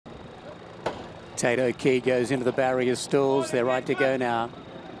Tato Key goes into the barrier stalls. They're right to go now.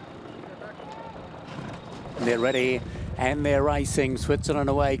 They're ready and they're racing. Switzerland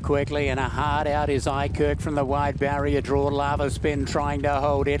away quickly, and a hard out is Ikirk from the wide barrier draw. Lava Spin trying to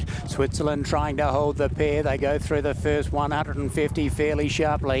hold it. Switzerland trying to hold the pair. They go through the first 150 fairly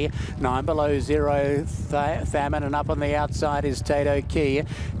sharply. 9 below 0 Famine, and up on the outside is Tato Key.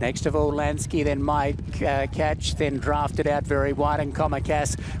 Next of all Lansky, then Mike Catch, then drafted out very wide, and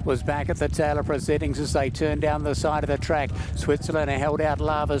Comicas was back at the tail of proceedings as they turned down the side of the track. Switzerland held out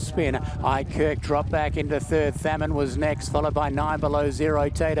Lava Spin. Ikirk dropped back into third. Famine was next, followed by 9 below 0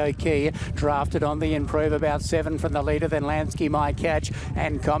 Tato Key. Drafted on the improve, about 7 from the leader, then Lansky, My Catch,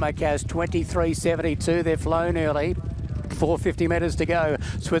 and Comicas 23.72. They're flown early. 450 metres to go.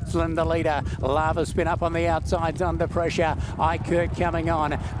 Switzerland the leader. Lava Spin up on the outsides under pressure. Ikirk coming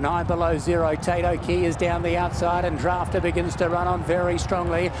on. 9 below 0. Tato Key is down the outside, and Drafter begins to run on very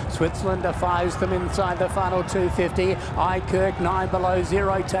strongly. Switzerland defies them inside the final 250. Ikirk 9 below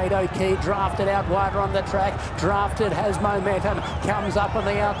 0. Tato Key drafted out wider on the track. Drafted has momentum. Comes up on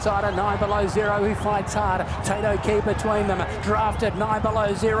the outside of 9 below 0. He fights hard. Tato Key between them. Drafted 9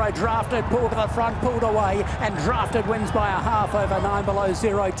 below 0. Drafted pulled to the front, pulled away, and Drafted wins by a half over 9 below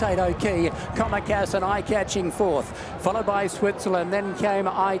 0 Tato Key. Comicas and Eye Catching fourth, followed by Switzerland. Then came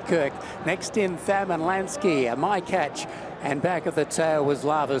Ikirk. Next in Famine, Lansky, My Catch, and back at the tail was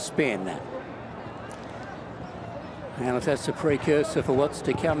Lava Spin. And if that's a precursor for what's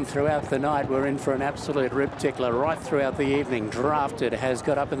to come throughout the night, we're in for an absolute rip tickler right throughout the evening. Drafted has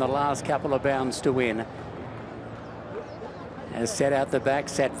got up in the last couple of bounds to win. Has set out the back,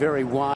 sat very wide.